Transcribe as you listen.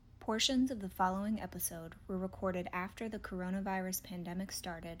Portions of the following episode were recorded after the coronavirus pandemic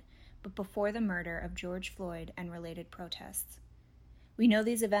started, but before the murder of George Floyd and related protests. We know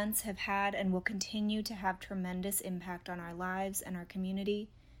these events have had and will continue to have tremendous impact on our lives and our community,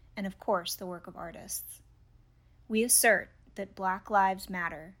 and of course, the work of artists. We assert that Black Lives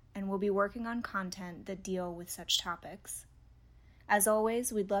Matter and will be working on content that deal with such topics. As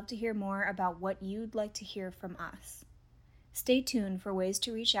always, we'd love to hear more about what you'd like to hear from us. Stay tuned for ways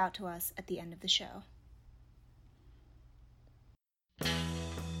to reach out to us at the end of the show.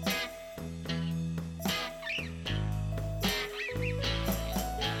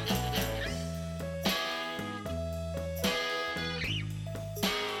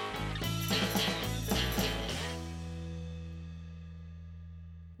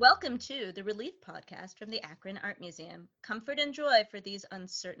 Welcome to the Relief Podcast from the Akron Art Museum. Comfort and joy for these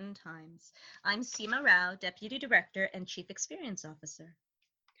uncertain times. I'm Seema Rao, Deputy Director and Chief Experience Officer.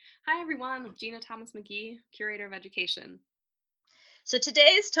 Hi everyone, I'm Gina Thomas-McGee, Curator of Education. So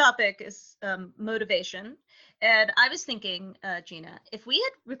today's topic is motivation. And I was thinking, Gina, if we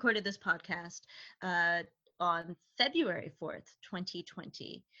had recorded this podcast on February 4th,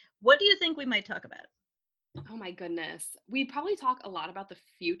 2020, what do you think we might talk about? Oh my goodness. We'd probably talk a lot about the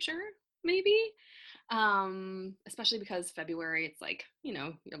future, maybe, especially because February, it's like,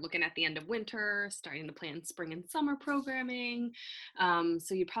 you're looking at the end of winter, starting to plan spring and summer programming.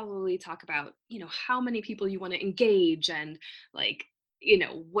 So you'd probably talk about, how many people you want to engage and like,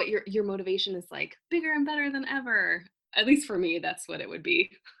 what your motivation is like bigger and better than ever. At least for me, that's what it would be.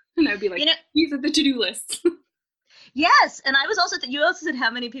 And I'd be like, these are the to-do lists. Yes, and I was also you also said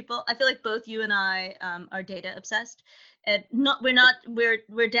how many people. I feel like both you and I are data obsessed, and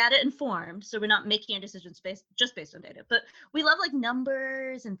we're data informed, so we're not making our decisions just based on data. But we love like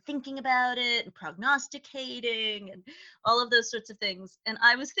numbers and thinking about it and prognosticating and all of those sorts of things. And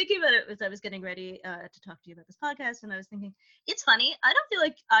I was thinking about it as I was getting ready to talk to you about this podcast, and I was thinking it's funny. I don't feel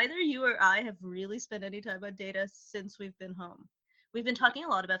like either you or I have really spent any time on data since we've been home. We've been talking a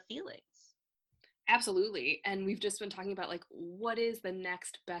lot about feelings. Absolutely. And we've just been talking about like, what is the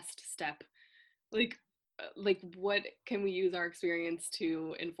next best step? Like what can we use our experience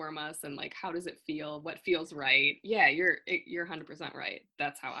to inform us, and like, how does it feel? What feels right? Yeah, you're 100% right.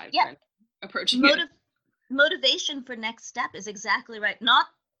 That's how I've been approaching it. Motivation for next step is exactly right. Not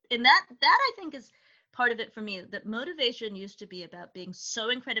in that I think is part of it for me, that motivation used to be about being so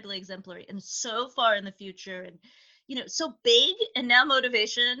incredibly exemplary and so far in the future and so big, and now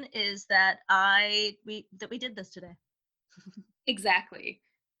motivation is that we did this today. Exactly.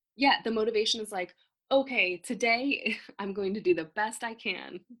 Yeah, the motivation is like, okay, today I'm going to do the best I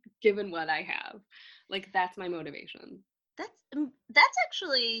can given what I have. Like, that's my motivation. That's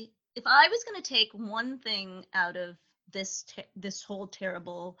actually, if I was going to take one thing out of this whole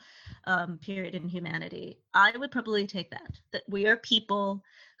terrible period in humanity, I would probably take that we are people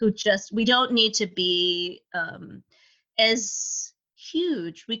who we don't need to be as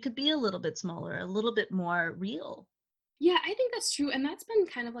huge. We could be a little bit smaller, a little bit more real. Yeah, I think that's true. And that's been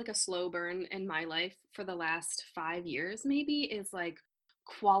kind of like a slow burn in my life for the last 5 years, maybe, is like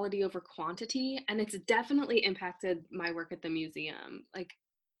quality over quantity. And it's definitely impacted my work at the museum. Like,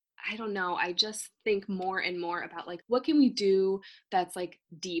 I don't know, I just think more and more about like, what can we do that's like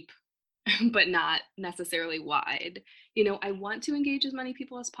deep but not necessarily wide. I want to engage as many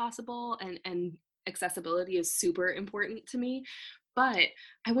people as possible, and accessibility is super important to me, but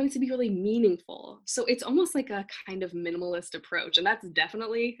I want it to be really meaningful. So it's almost like a kind of minimalist approach, and that's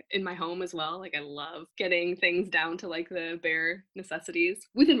definitely in my home as well. Like, I love getting things down to like the bare necessities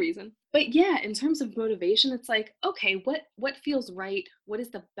within reason. But yeah, in terms of motivation, it's like, okay, what feels right? What is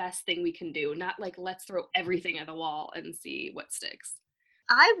the best thing we can do? Not like, let's throw everything at the wall and see what sticks.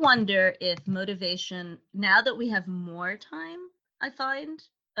 I wonder if motivation, now that we have more time, I find,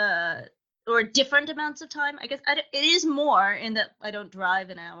 or different amounts of time, I guess it is more in that I don't drive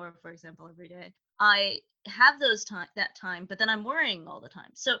an hour, for example, every day. I have that time, but then I'm worrying all the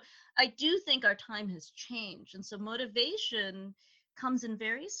time. So I do think our time has changed. And so motivation comes in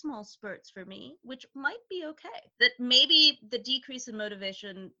very small spurts for me, which might be okay. That maybe the decrease in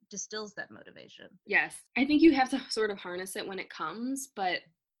motivation distills that motivation. Yes, I think you have to sort of harness it when it comes, but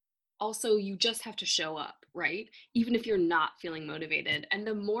also you just have to show up, right? Even if you're not feeling motivated. And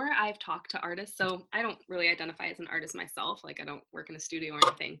the more I've talked to artists, so I don't really identify as an artist myself, like I don't work in a studio or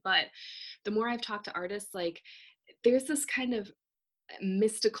anything, but the more I've talked to artists, like there's this kind of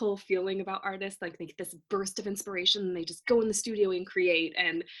mystical feeling about artists, like they get this burst of inspiration and they just go in the studio and create.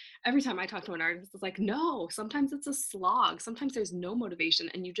 And every time I talk to an artist, it's like, no, sometimes it's a slog. Sometimes there's no motivation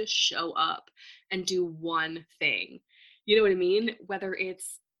and you just show up and do one thing. You know what I mean? Whether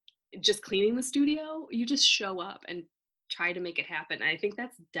it's just cleaning the studio, you just show up and try to make it happen. And I think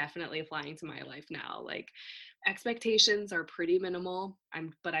that's definitely applying to my life now. Like expectations are pretty minimal.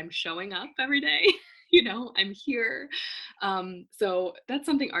 I'm showing up every day. I'm here. So that's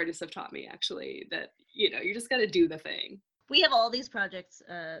something artists have taught me actually, that you just got to do the thing. We have all these projects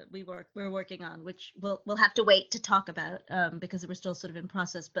we're working on, which we'll have to wait to talk about because we're still sort of in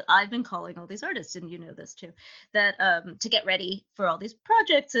process. But I've been calling all these artists, and you know this too, that to get ready for all these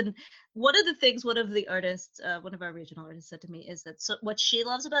projects. And one of the things one of the artists, one of our regional artists, said to me is that what she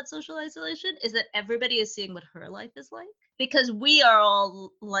loves about social isolation is that everybody is seeing what her life is like, because we are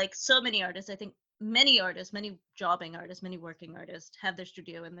all, like so many artists, I think many artists, many jobbing artists, many working artists have their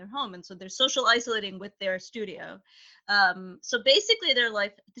studio in their home, and so they're social isolating with their studio. So basically their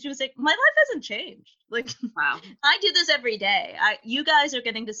life, she was like, my life hasn't changed. Like, Wow. I do this every day. You guys are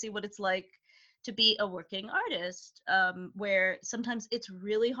getting to see what it's like to be a working artist, where sometimes it's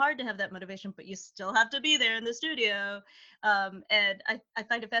really hard to have that motivation, but you still have to be there in the studio. And I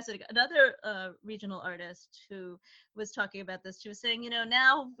find it fascinating. Another regional artist who was talking about this, she was saying,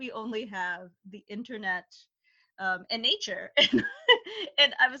 now we only have the internet and nature.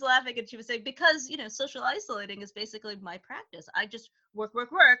 And I was laughing, and she was saying, because social isolating is basically my practice. I just work,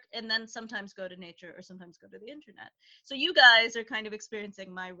 and then sometimes go to nature or sometimes go to the internet. So you guys are kind of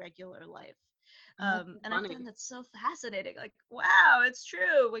experiencing my regular life. And Funny. I find that so fascinating. Like, wow, it's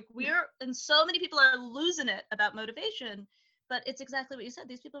true. Like, and so many people are losing it about motivation, but it's exactly what you said.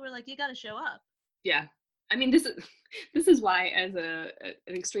 These people were like, you got to show up. Yeah. I mean, this is why, as an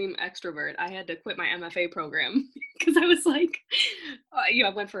extreme extrovert, I had to quit my MFA program because I was like, I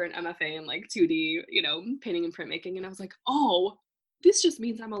went for an MFA in like 2D, painting and printmaking, and I was like, oh, this just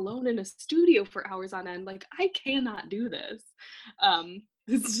means I'm alone in a studio for hours on end. Like, I cannot do this.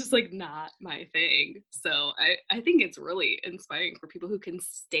 It's just like not my thing. So I think it's really inspiring for people who can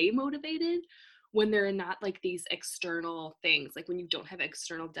stay motivated when there are not like these external things, like when you don't have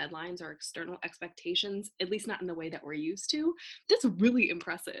external deadlines or external expectations, at least not in the way that we're used to. That's really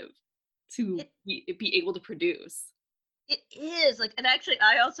impressive to be able to produce. It is like, and actually,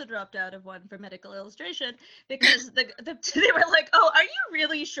 I also dropped out of one for medical illustration because they were like, "Oh, are you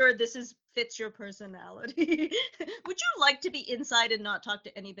really sure this fits your personality? Would you like to be inside and not talk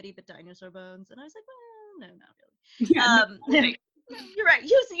to anybody but dinosaur bones?" And I was like, "Well, no, not Yeah, no, really." You're right.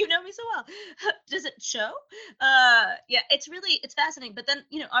 You know me so well. Does it show? Yeah, it's fascinating. But then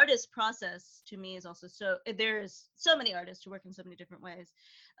artist process to me is also there's so many artists who work in so many different ways,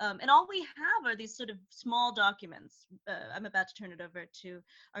 and all we have are these sort of small documents. I'm about to turn it over to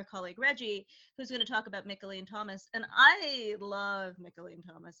our colleague Reggie, who's going to talk about Mickalene Thomas, and I love Mickalene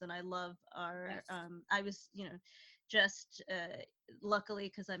Thomas, and I love our. Yes. I was just luckily,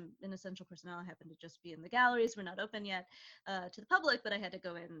 because I'm an essential personnel, I happen to just be in the galleries. We're not open yet to the public, but I had to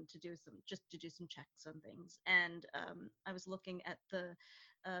go in to do some checks on things. And I was looking at the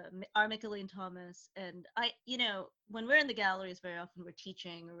our Mickalene Thomas, and when we're in the galleries, very often we're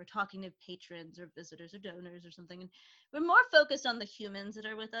teaching or we're talking to patrons or visitors or donors or something, and we're more focused on the humans that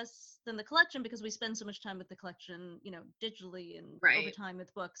are with us than the collection, because we spend so much time with the collection, digitally and over Right. time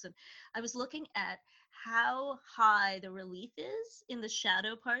with books. And I was looking at how high the relief is in the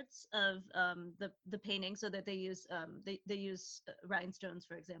shadow parts of the painting, so that they use they use rhinestones,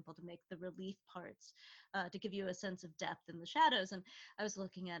 for example, to make the relief parts, to give you a sense of depth in the shadows. And I was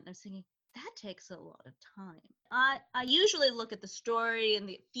looking at it and I was thinking, that takes a lot of time. I usually look at the story and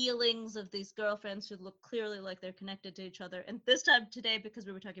the feelings of these girlfriends who look clearly like they're connected to each other. And this time today, because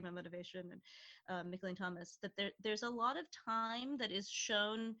we were talking about motivation and Mickalene Thomas, that there's a lot of time that is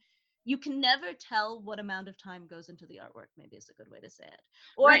shown. You can never tell what amount of time goes into the artwork, maybe is a good way to say it.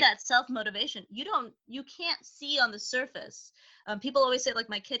 Or Right. that self-motivation. You can't see on the surface. People always say, like,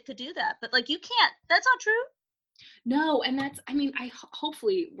 my kid could do that, but like, you can't. That's not true. No, and I mean,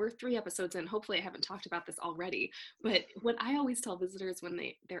 hopefully we're 3 episodes in. Hopefully I haven't talked about this already. But what I always tell visitors when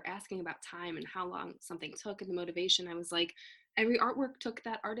they're asking about time and how long something took and the motivation, I was like, every artwork took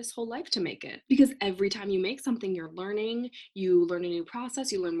that artist's whole life to make it. Because every time you make something, you're learning, you learn a new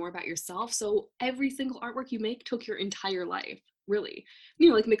process, you learn more about yourself. So every single artwork you make took your entire life, really.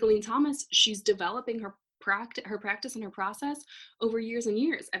 Like Mickalene Thomas, she's developing her practice and her process over years and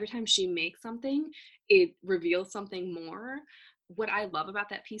years. Every time she makes something, it reveals something more. What I love about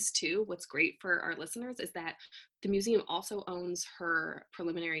that piece too, what's great for our listeners, is that the museum also owns her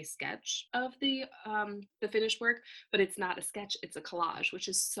preliminary sketch of the finished work, but it's not a sketch, it's a collage, which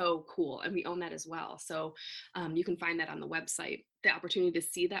is so cool, and we own that as well. So you can find that on the website. The opportunity to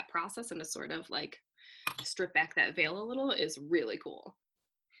see that process and to sort of like strip back that veil a little is really cool.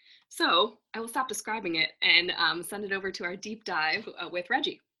 So I will stop describing it and send it over to our deep dive with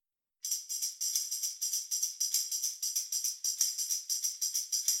Reggie.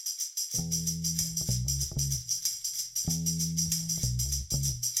 Welcome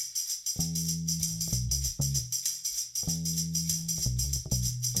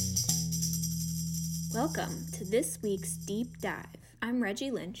to this week's Deep Dive. I'm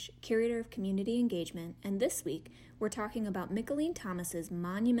Reggie Lynch, Curator of Community Engagement, and this week we're talking about Mickalene Thomas's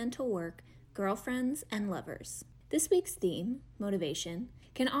monumental work, Girlfriends and Lovers. This week's theme, motivation,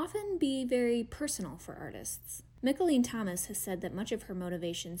 can often be very personal for artists. Mickalene Thomas has said that much of her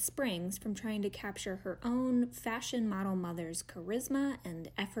motivation springs from trying to capture her own fashion model mother's charisma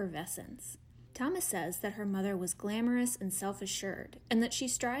and effervescence. Thomas says that her mother was glamorous and self-assured, and that she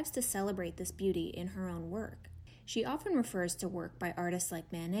strives to celebrate this beauty in her own work. She often refers to work by artists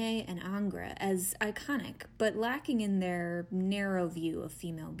like Manet and Ingres as iconic, but lacking in their narrow view of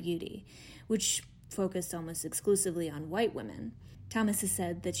female beauty, which focused almost exclusively on white women. Thomas has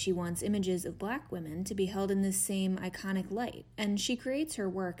said that she wants images of black women to be held in this same iconic light, and she creates her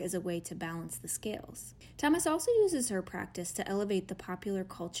work as a way to balance the scales. Thomas also uses her practice to elevate the popular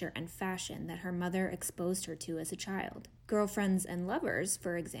culture and fashion that her mother exposed her to as a child. Girlfriends and Lovers,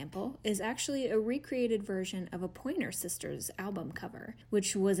 for example, is actually a recreated version of a Pointer Sisters album cover,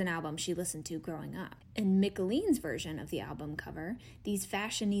 which was an album she listened to growing up. In Mickalene's version of the album cover, these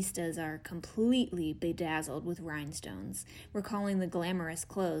fashionistas are completely bedazzled with rhinestones, recalling the glamorous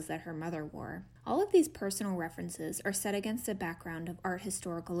clothes that her mother wore. All of these personal references are set against a background of art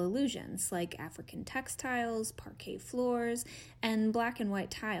historical illusions, like African textiles, parquet floors, and black and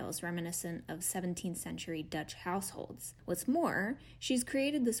white tiles reminiscent of 17th century Dutch households. What's more, she's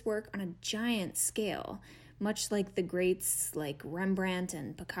created this work on a giant scale, much like the greats like Rembrandt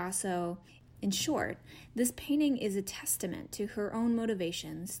and Picasso. In short, this painting is a testament to her own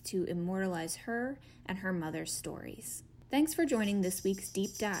motivations to immortalize her and her mother's stories. Thanks for joining this week's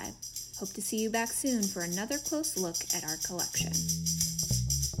Deep Dive. Hope to see you back soon for another close look at our collection.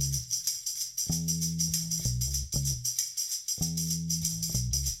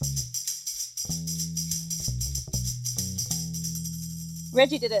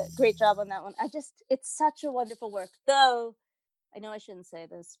 Reggie did a great job on that one. It's such a wonderful work. Though, I know I shouldn't say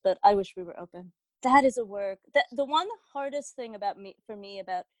this, but I wish we were open. That is a work. The one hardest thing for me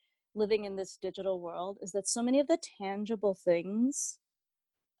about living in this digital world is that so many of the tangible things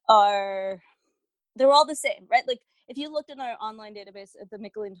they're all the same, right? Like if you looked in our online database at the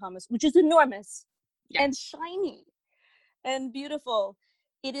Mickalene Thomas, which is enormous and shiny and beautiful,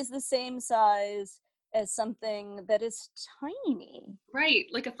 it is the same size as something that is tiny. Right,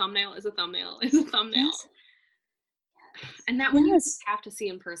 like a thumbnail is a thumbnail is a thumbnail. Yes. And that one you just have to see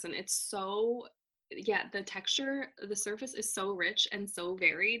in person. It's so, the texture, the surface is so rich and so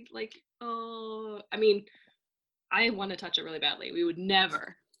varied. Like, I mean, I want to touch it really badly. We would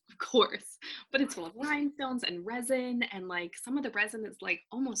never, of course, but it's full of rhinestones and resin, and like some of the resin is like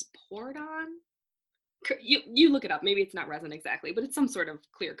almost poured on. You look it up. Maybe it's not resin exactly, but it's some sort of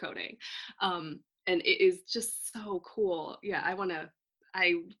clear coating. And it is just so cool. Yeah,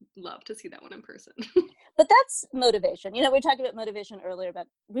 I love to see that one in person. But that's motivation. You know, we were talking about motivation earlier,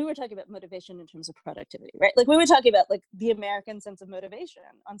 we were talking about motivation in terms of productivity, right? Like we were talking about like the American sense of motivation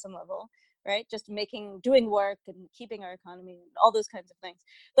on some level, right? Just doing work and keeping our economy and all those kinds of things.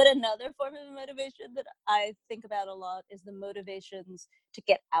 But another form of motivation that I think about a lot is the motivations to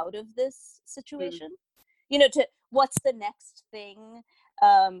get out of this situation. You know, to what's the next thing?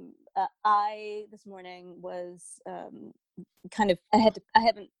 I this morning was I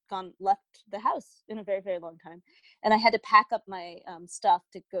haven't left the house in a very, very long time. And I had to pack up my stuff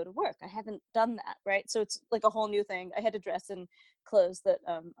to go to work. I haven't done that, right? So it's like a whole new thing. I had to dress in clothes that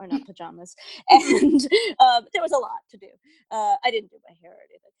are not pajamas. And there was a lot to do. I didn't do my hair or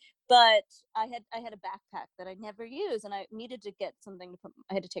anything. But I had a backpack that I never use, and I needed to get something to put.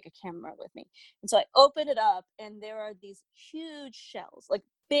 I had to take a camera with me, and so I opened it up, and there are these huge shells, like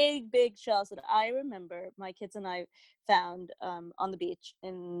big shells that I remember my kids and I found on the beach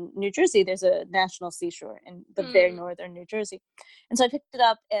in New Jersey. There's a national seashore in the very northern New Jersey, and so I picked it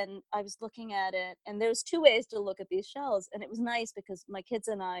up and I was looking at it, and there was two ways to look at these shells, and it was nice because my kids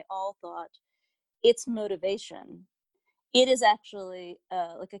and I all thought it's motivation. It is actually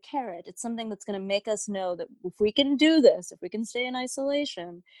like a carrot. It's something that's going to make us know that if we can do this, if we can stay in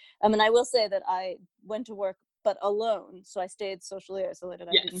isolation. And I will say that I went to work, but alone. So I stayed socially isolated.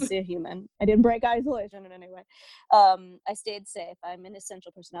 I didn't see a human. I didn't break isolation in any way. I stayed safe. I'm an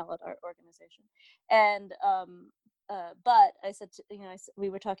essential personnel at our organization. And but I said, we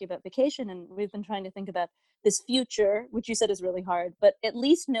were talking about vacation, and we've been trying to think about this future, which you said is really hard, but at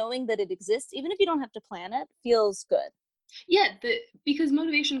least knowing that it exists, even if you don't have to plan it, feels good. Yeah, because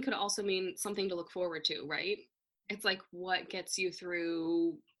motivation could also mean something to look forward to, right? It's like what gets you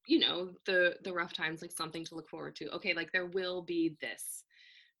through the rough times, like something to look forward to. Okay, like there will be this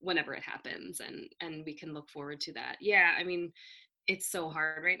whenever it happens, and we can look forward to that. Yeah, I mean, it's so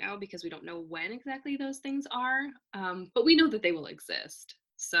hard right now because we don't know when exactly those things are, but we know that they will exist.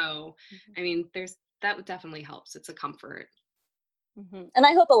 So, I mean, that definitely helps. It's a comfort. And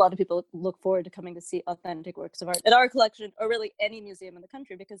I hope a lot of people look forward to coming to see authentic works of art at our collection, or really any museum in the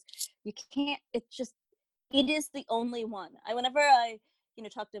country, because you can't, it is the only one. Whenever I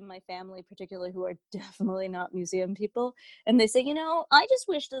talk to my family, particularly, who are definitely not museum people, and they say, I just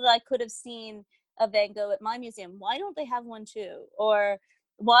wish that I could have seen a Van Gogh at my museum. Why don't they have one too? Or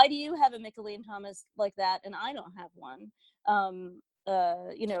why do you have a Michelin Thomas like that and I don't have one?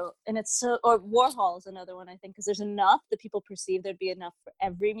 And it's so, or Warhol is another one, I think, because there's enough that people perceive there'd be enough for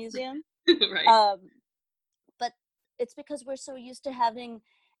every museum. Right. But it's because we're so used to having,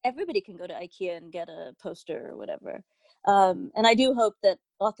 everybody can go to IKEA and get a poster or whatever. And I do hope that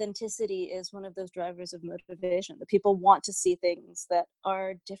authenticity is one of those drivers of motivation, that people want to see things that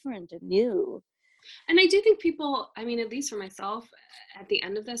are different and new. And I do think people, I mean, at least for myself, at the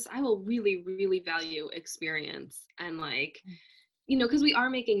end of this, I will really, really value experience. And like, because we are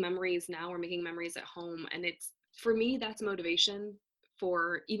making memories now, we're making memories at home. And it's, for me, that's motivation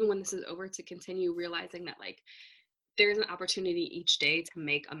for, even when this is over, to continue realizing that like there's an opportunity each day to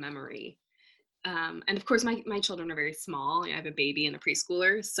make a memory. And of course, my children are very small. I have a baby and a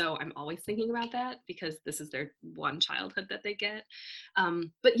preschooler, so I'm always thinking about that because this is their one childhood that they get.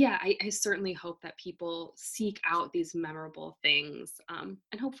 But yeah, I certainly hope that people seek out these memorable things, and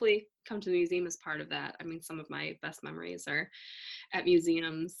hopefully come to the museum as part of that. I mean, some of my best memories are at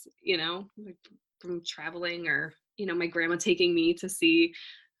museums, like from traveling, or my grandma taking me to see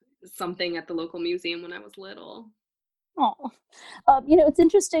something at the local museum when I was little. Oh, it's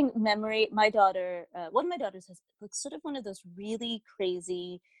interesting memory. My daughter, one of my daughters has like sort of one of those really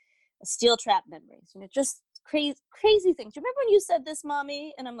crazy steel trap memories, just crazy things. Do you remember when you said this,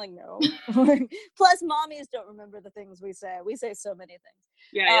 mommy? And I'm like, no. Plus, mommies don't remember the things we say. We say so many things.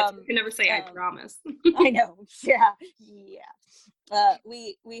 Yeah, you can never say I promise. I know. Yeah. I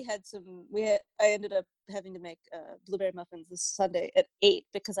ended up having to make blueberry muffins this Sunday at 8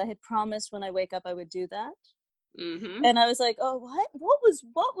 because I had promised when I wake up I would do that. Mm-hmm. And I was like, oh, what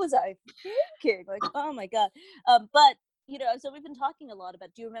was I thinking? Like, oh my God. But so we've been talking a lot about,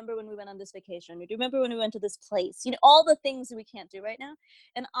 do you remember when we went on this vacation? Or do you remember when we went to this place? All the things that we can't do right now.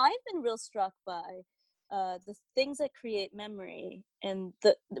 And I've been real struck by the things that create memory and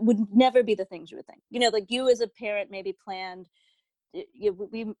that would never be the things you would think. Like you as a parent maybe planned,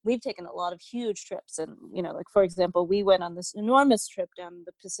 we've taken a lot of huge trips, and like for example, we went on this enormous trip down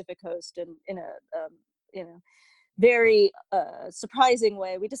the Pacific coast, and in a very surprising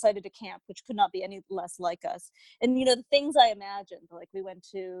way we decided to camp, which could not be any less like us. And the things I imagined, like we went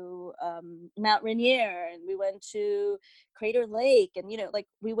to Mount Rainier, and we went to Crater Lake, and like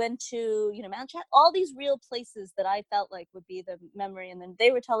we went to Mount Chat, all these real places that I felt like would be the memory. And then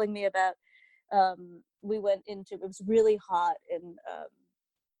they were telling me about we went into, it was really hot in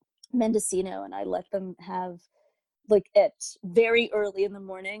Mendocino, and I let them have, like at very early in the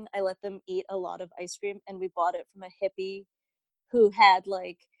morning, I let them eat a lot of ice cream, and we bought it from a hippie who had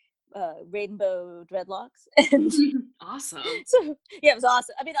like rainbow dreadlocks. And awesome. So yeah, it was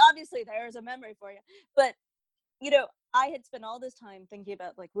awesome. I mean, obviously there's a memory for you, but I had spent all this time thinking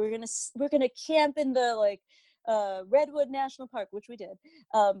about like we're gonna camp in the like Redwood National Park, which we did,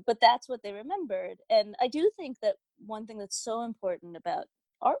 but that's what they remembered. And I do think that one thing that's so important about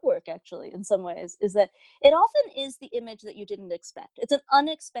artwork, actually, in some ways, is that it often is the image that you didn't expect. It's an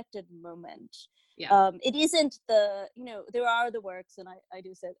unexpected moment. Yeah. It isn't there are the works, and I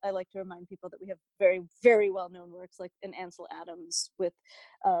do say, I like to remind people that we have very, very well-known works like in Ansel Adams with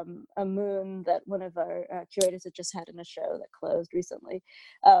a moon that one of our curators had just had in a show that closed recently.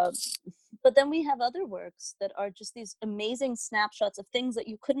 But then we have other works that are just these amazing snapshots of things that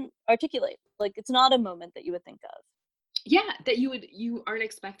you couldn't articulate. Like it's not a moment that you would think of. Yeah, that you aren't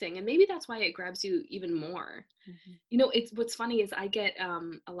expecting, and maybe that's why it grabs you even more. It's what's funny is I get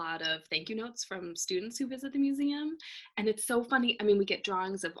a lot of thank you notes from students who visit the museum, and it's so funny. I mean, we get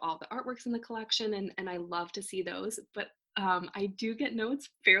drawings of all the artworks in the collection, and I love to see those, but I do get notes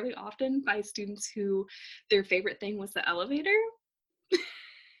fairly often by students who their favorite thing was the elevator.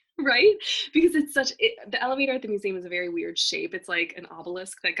 Right? Because the elevator at the museum is a very weird shape. It's like an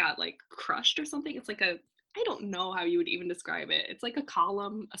obelisk that got like crushed or something. It's like I don't know how you would even describe it. It's like a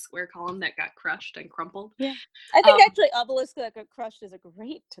square column that got crushed and crumpled. Yeah. I think actually obelisk that got crushed is a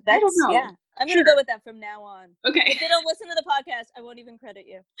great. I don't know. Yeah. I'm going to go with that from now on. Okay. If they don't listen to the podcast, I won't even credit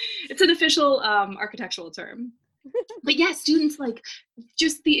you. It's an official architectural term. But yeah, students like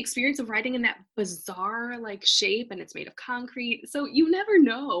just the experience of writing in that bizarre like shape, and it's made of concrete. So you never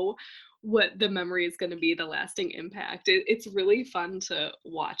know what the memory is going to be, the lasting impact. It's really fun to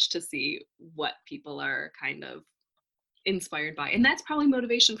watch to see what people are kind of inspired by. And that's probably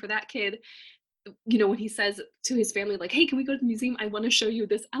motivation for that kid, when he says to his family, like, hey, can we go to the museum? I want to show you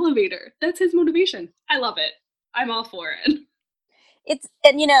this elevator. That's his motivation. I love it. I'm all for it. And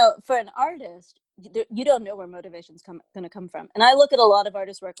for an artist, you don't know where motivation's going to come from. And I look at a lot of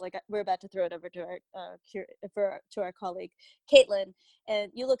artists' work, like we're about to throw it over to our colleague Caitlin,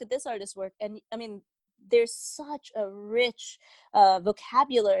 and you look at this artist's work, and I mean, there's such a rich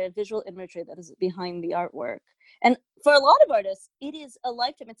vocabulary of visual imagery that is behind the artwork. And for a lot of artists, it is a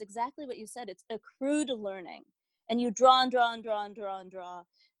lifetime. It's exactly what you said. It's accrued learning, and you draw and draw and draw and draw and draw,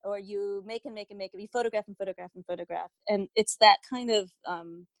 or you make and make and make, you photograph and photograph and photograph. And it's that kind of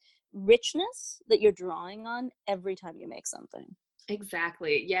richness that you're drawing on every time you make something.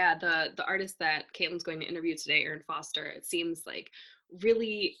 Exactly. Yeah, the artist that Caitlin's going to interview today, Erin Foster, it seems like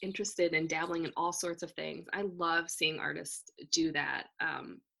really interested in dabbling in all sorts of things. I love seeing artists do that.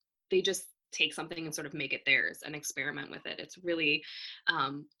 They just take something and sort of make it theirs and experiment with it. It's really,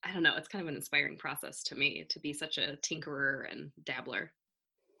 I don't know, it's kind of an inspiring process to me to be such a tinkerer and dabbler.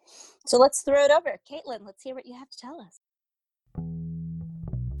 So let's throw it over. Caitlin, let's hear what you have to tell us.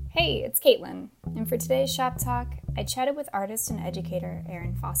 Hey, it's Caitlin, and for today's Shop Talk, I chatted with artist and educator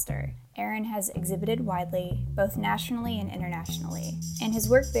Erin Foster. Erin has exhibited widely, both nationally and internationally, and his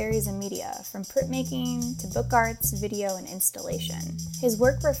work varies in media, from printmaking to book arts, video, and installation. His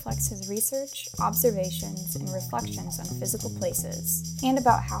work reflects his research, observations, and reflections on physical places, and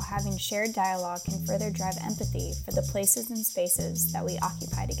about how having shared dialogue can further drive empathy for the places and spaces that we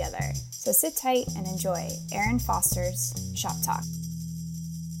occupy together. So sit tight and enjoy Erin Foster's Shop Talk.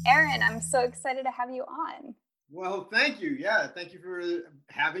 Erin, I'm so excited to have you on. Well, thank you. Yeah, thank you for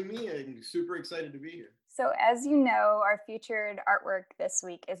having me. I'm super excited to be here. So as you know, our featured artwork this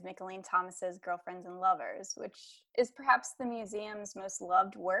week is Mickalene Thomas's Girlfriends and Lovers, which is perhaps the museum's most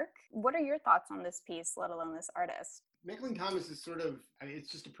loved work. What are your thoughts on this piece, let alone this artist? Mickalene Thomas is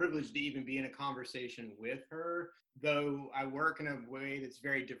it's just a privilege to even be in a conversation with her. Though I work in a way that's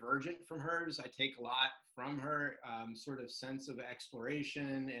very divergent from hers, I take a lot from her sort of sense of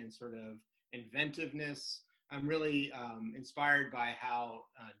exploration and sort of inventiveness. I'm really inspired by how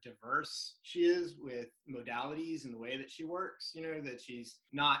diverse she is with modalities and the way that she works, that she's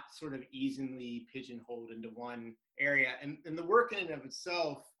not sort of easily pigeonholed into one area. And the work in and of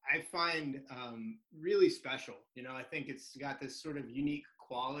itself, I find really special. I think it's got this sort of unique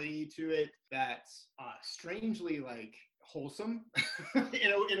quality to it that's strangely like wholesome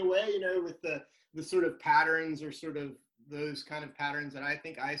in a way, with the sort of patterns or sort of those kind of patterns that I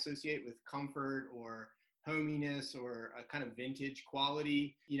think I associate with comfort or hominess or a kind of vintage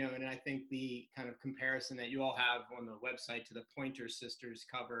quality, and I think the kind of comparison that you all have on the website to the Pointer Sisters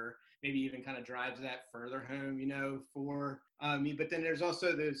cover maybe even kind of drives that further home, for me. But then there's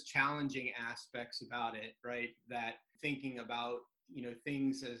also those challenging aspects about it, right? That thinking about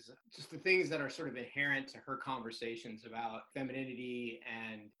things as just the things that are sort of inherent to her conversations about femininity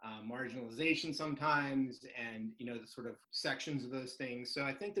and marginalization sometimes, and the sort of sections of those things. So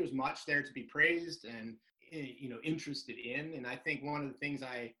I think there's much there to be praised and interested in. And I think one of the things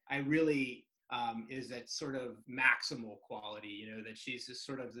I really is that sort of maximal quality, that she's just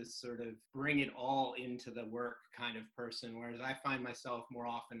sort of this sort of bring it all into the work kind of person. Whereas I find myself more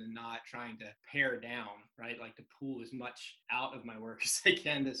often than not trying to pare down, right? Like to pull as much out of my work as I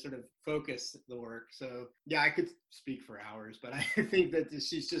can to sort of focus the work. So yeah, I could speak for hours, but I think that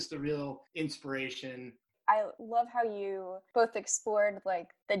she's just a real inspiration. I love how you both explored like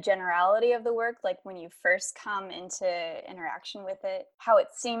the generality of the work, like when you first come into interaction with it, how it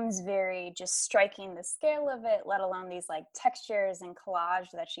seems very just striking the scale of it, let alone these like textures and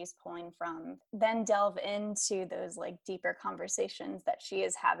collage that she's pulling from. Then delve into those like deeper conversations that she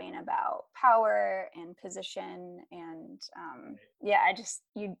is having about power and position. And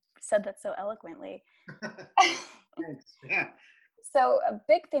you said that so eloquently. Thanks. Yeah. So a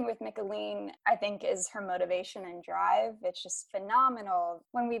big thing with Mickalene, I think, is her motivation and drive. It's just phenomenal.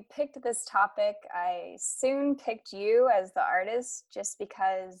 When we picked this topic, I soon picked you as the artist just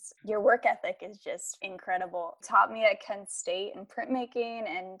because your work ethic is just incredible. Taught me at Kent State in printmaking,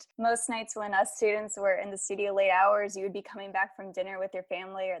 and most nights when us students were in the studio late hours, you would be coming back from dinner with your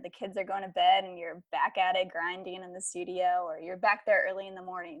family, or the kids are going to bed and you're back at it grinding in the studio, or you're back there early in the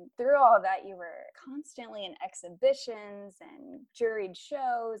morning. Through all of that, you were constantly in exhibitions and juried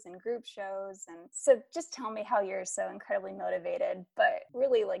shows and group shows. And so just tell me how you're so incredibly motivated, but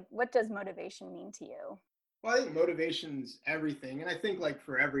really, like, what does motivation mean to you? Well, I think motivation's everything. And I think like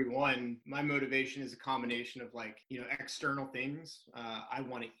for everyone, my motivation is a combination of like, external things. I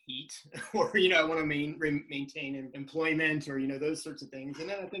want to eat or, I want to maintain employment or, those sorts of things. And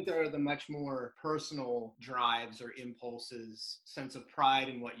then I think there are the much more personal drives or impulses, sense of pride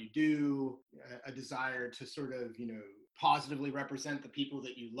in what you do, a desire to sort of, positively represent the people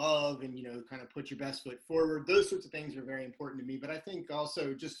that you love and, kind of put your best foot forward. Those sorts of things are very important to me. But I think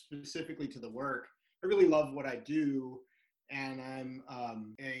also just specifically to the work, I really love what I do, and I'm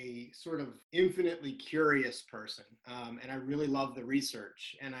a sort of infinitely curious person, and I really love the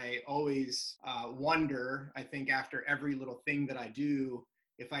research. And I always wonder, I think after every little thing that I do,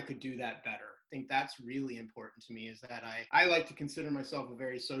 if I could do that better. I think that's really important to me, is that I like to consider myself a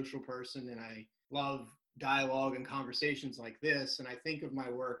very social person, and I love dialogue and conversations like this. And I think of my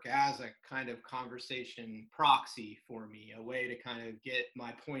work as a kind of conversation proxy for me, a way to kind of get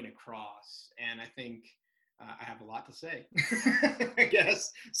my point across. And I think I have a lot to say, I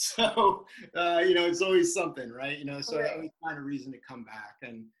guess. So, it's always something, right? So I always find a reason to come back.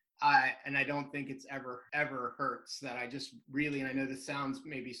 And I don't think it's ever hurts that I just really, and I know this sounds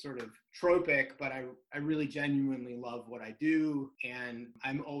maybe sort of tropic, but I really genuinely love what I do. And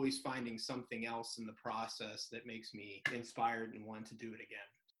I'm always finding something else in the process that makes me inspired and want to do it again.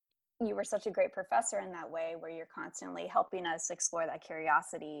 You were such a great professor in that way, where you're constantly helping us explore that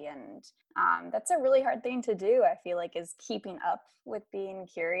curiosity. And that's a really hard thing to do, I feel like, is keeping up with being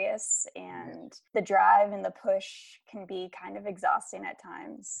curious. And the drive and the push can be kind of exhausting at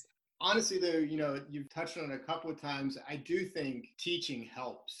times. Honestly, though, you've touched on it a couple of times. I do think teaching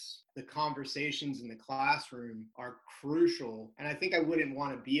helps. The conversations in the classroom are crucial. And I think I wouldn't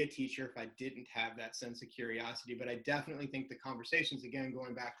want to be a teacher if I didn't have that sense of curiosity. But I definitely think the conversations, again,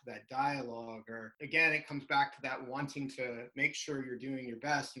 going back to that dialogue, or again, it comes back to that wanting to make sure you're doing your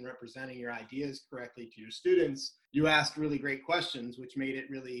best and representing your ideas correctly to your students. You asked really great questions, which made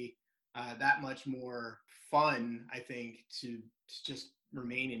it really that much more fun, I think, to just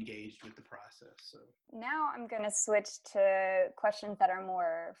remain engaged with the process. So now I'm going to switch to questions that are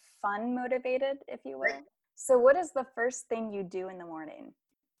more fun motivated, if you will. Right. So what is the first thing you do in the morning?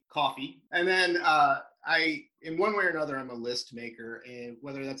 Coffee. And then in one way or another, I'm a list maker, and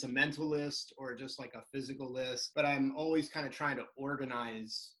whether that's a mental list or just like a physical list, but I'm always kind of trying to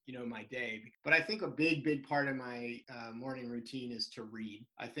organize, my day. But I think a big part of my morning routine is to read.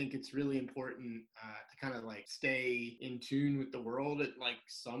 I think it's really important to kind of like stay in tune with the world at like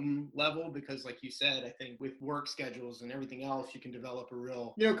some level, because like you said, I think with work schedules and everything else, you can develop a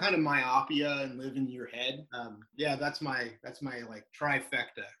real, kind of myopia and live in your head. That's my like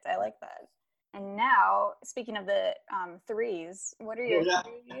trifecta. I like that. And now, speaking of the threes, what are your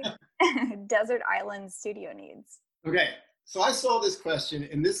 3 desert island studio needs? Okay, so I saw this question,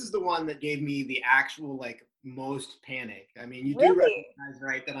 and this is the one that gave me the actual like most panic. I mean, you do recognize,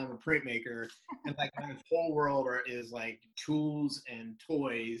 right, that I'm a printmaker, and like my whole world is like tools and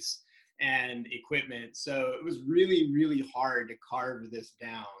toys and equipment. So it was really hard to carve this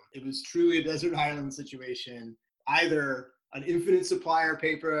down. It was truly a desert island situation. Either an infinite supply of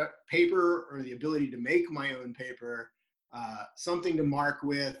paper, or the ability to make my own paper, something to mark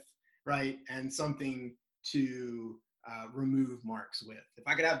with, right, and something to remove marks with. If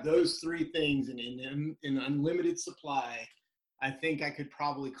I could have those 3 things in unlimited supply, I think I could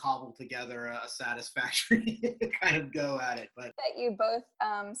probably cobble together a satisfactory kind of go at it. But that you both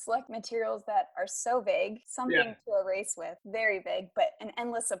select materials that are so vague, something to erase with, very vague, but an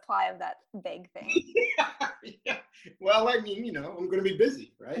endless supply of that vague thing. Yeah. Well, I mean, I'm going to be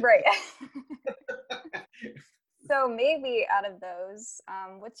busy, right? Right. So maybe out of those,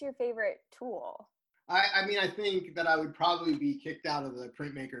 what's your favorite tool? I mean, I think that I would probably be kicked out of the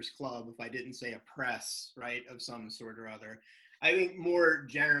Printmakers Club if I didn't say a press, right, of some sort or other. I think more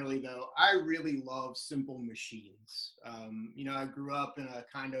generally, though, I really love simple machines. I grew up in a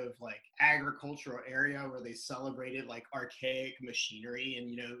kind of like agricultural area where they celebrated like archaic machinery.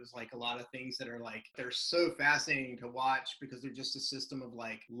 And, it was like a lot of things that are like, they're so fascinating to watch because they're just a system of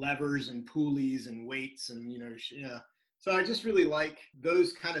like levers and pulleys and weights and, So I just really like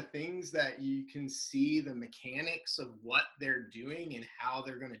those kind of things that you can see the mechanics of what they're doing and how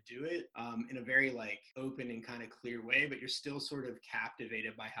they're going to do it in a very like open and kind of clear way, but you're still sort of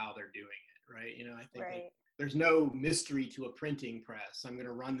captivated by how they're doing it, right? I think like, there's no mystery to a printing press. I'm going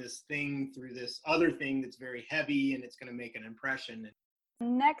to run this thing through this other thing that's very heavy and it's going to make an impression.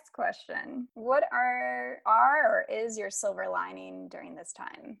 Next question. What are or is your silver lining during this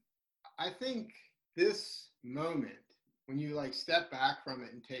time? I think this moment, when you like step back from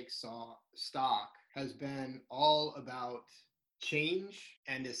it and take stock, has been all about change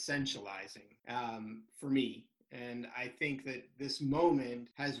and essentializing for me. And I think that this moment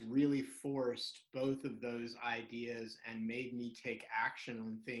has really forced both of those ideas and made me take action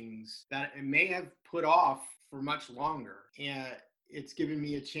on things that I may have put off for much longer. And it's given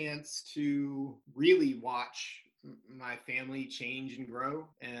me a chance to really watch my family change and grow.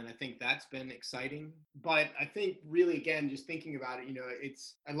 And I think that's been exciting. But I think really, again, just thinking about it,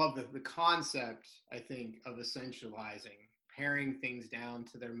 I love the concept, I think, of essentializing, paring things down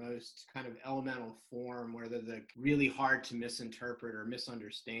to their most kind of elemental form where they're like really hard to misinterpret or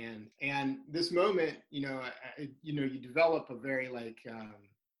misunderstand. And this moment, you develop a very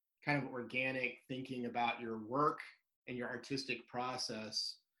kind of organic thinking about your work and your artistic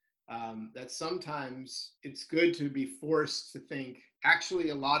process, that sometimes it's good to be forced to think, actually,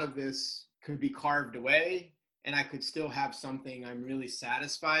 a lot of this could be carved away and I could still have something I'm really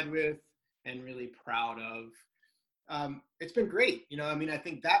satisfied with and really proud of. It's been great. I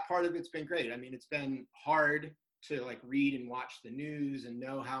think that part of it's been great. It's been hard to read and watch the news and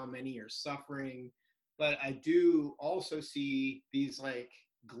know how many are suffering, but I do also see these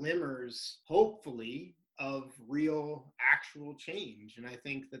glimmers, hopefully, of real actual change. And I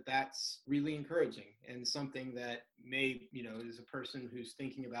think that that's really encouraging and something that may, as a person who's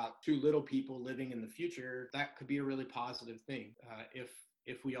thinking about too little people living in the future, that could be a really positive thing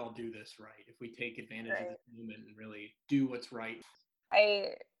if we all do this right, if we take advantage of this moment and really do what's right.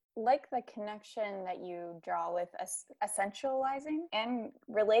 I like the connection that you draw with essentializing and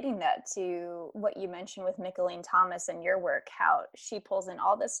relating that to what you mentioned with Mickalene Thomas and your work, how she pulls in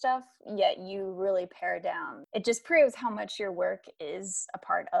all this stuff, yet you really pare down. It just proves how much your work is a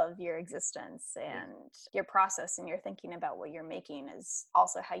part of your existence, and your process and your thinking about what you're making is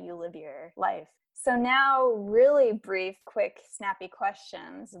also how you live your life. So now, really brief, quick, snappy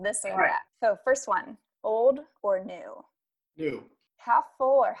questions. This or that. So first one, old or new? New. Half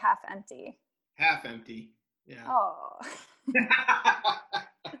full or half empty? Half empty. Yeah. Oh.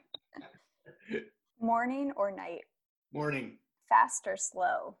 Morning or night? Morning. Fast or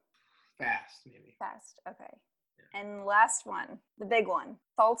slow? Fast, maybe. Fast, okay. Yeah. And last one, the big one,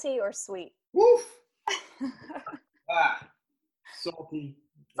 salty or sweet? Woof. Salty.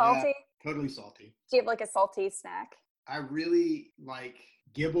 Salty? Yeah, totally salty. Do you have a salty snack? I really like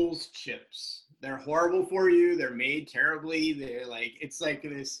Gibbles chips. They're horrible for you. They're made terribly. They're it's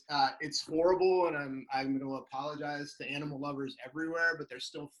this, it's horrible. And I'm going to apologize to animal lovers everywhere, but they're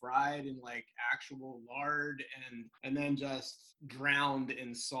still fried in actual lard and then just drowned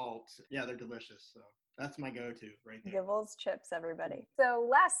in salt. Yeah, they're delicious. So that's my go-to right there. Gibbles chips, everybody. So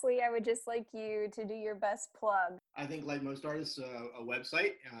lastly, I would just like you to do your best plug. I think like most artists, a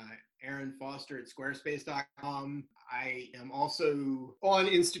website, Aaron Foster at squarespace.com. I am also on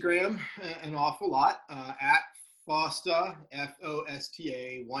Instagram an awful lot at Fosta,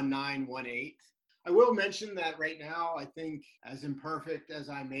 Fosta 1918. I will mention that right now, I think as imperfect as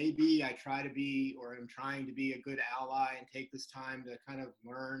I may be, I try to be, or am trying to be, a good ally and take this time to kind of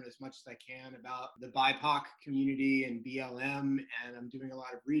learn as much as I can about the BIPOC community and BLM. And I'm doing a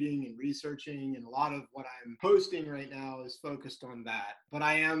lot of reading and researching, and a lot of what I'm posting right now is focused on that. But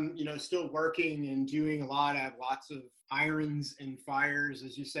I am, still working and doing a lot. I have lots of irons and fires,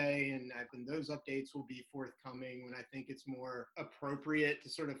 as you say, and those updates will be forthcoming when I think it's more appropriate to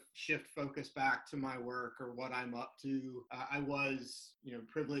sort of shift focus back to my work or what I'm up to. I was,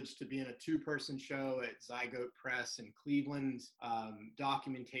 privileged to be in a 2-person show at Zygote Press in Cleveland.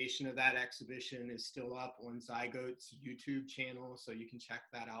 Documentation of that exhibition is still up on Zygote's YouTube channel, so you can check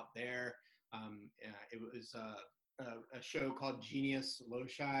that out there. It was a show called Genius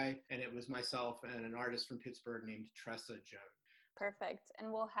Loci, and it was myself and an artist from Pittsburgh named Tressa Jones. Perfect.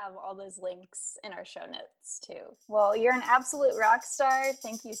 And we'll have all those links in our show notes too. Well, you're an absolute rock star.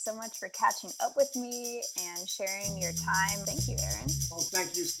 Thank you so much for catching up with me and sharing your time. Thank you, Aaron. Well,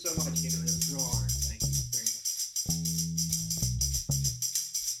 thank you so much, Gina. It was a real honor. Thank you very much.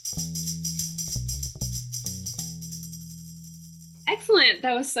 Excellent.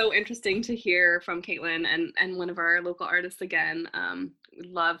 That was so interesting to hear from Caitlin and one of our local artists again.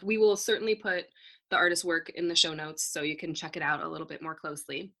 We will certainly put the artist's work in the show notes so you can check it out a little bit more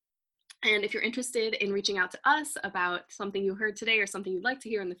closely. And if you're interested in reaching out to us about something you heard today or something you'd like to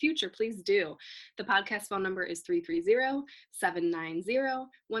hear in the future, please do. The podcast phone number is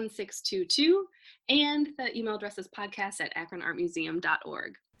 330-790-1622, and the email address is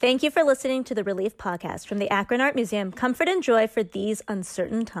podcast@akronartmuseum.org. Thank you for listening to the Relief Podcast from the Akron Art Museum. Comfort and joy for these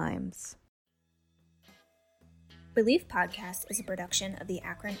uncertain times. Relief Podcast is a production of the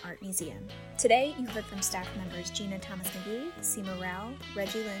Akron Art Museum. Today, you heard from staff members Gina Thomas-McGee, Seema Rao,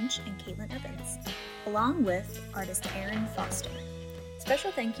 Reggie Lynch, and Caitlin Evans, along with artist Aaron Foster.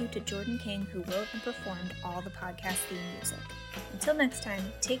 Special thank you to Jordan King, who wrote and performed all the podcast theme music. Until next time,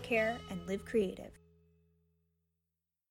 take care and live creative.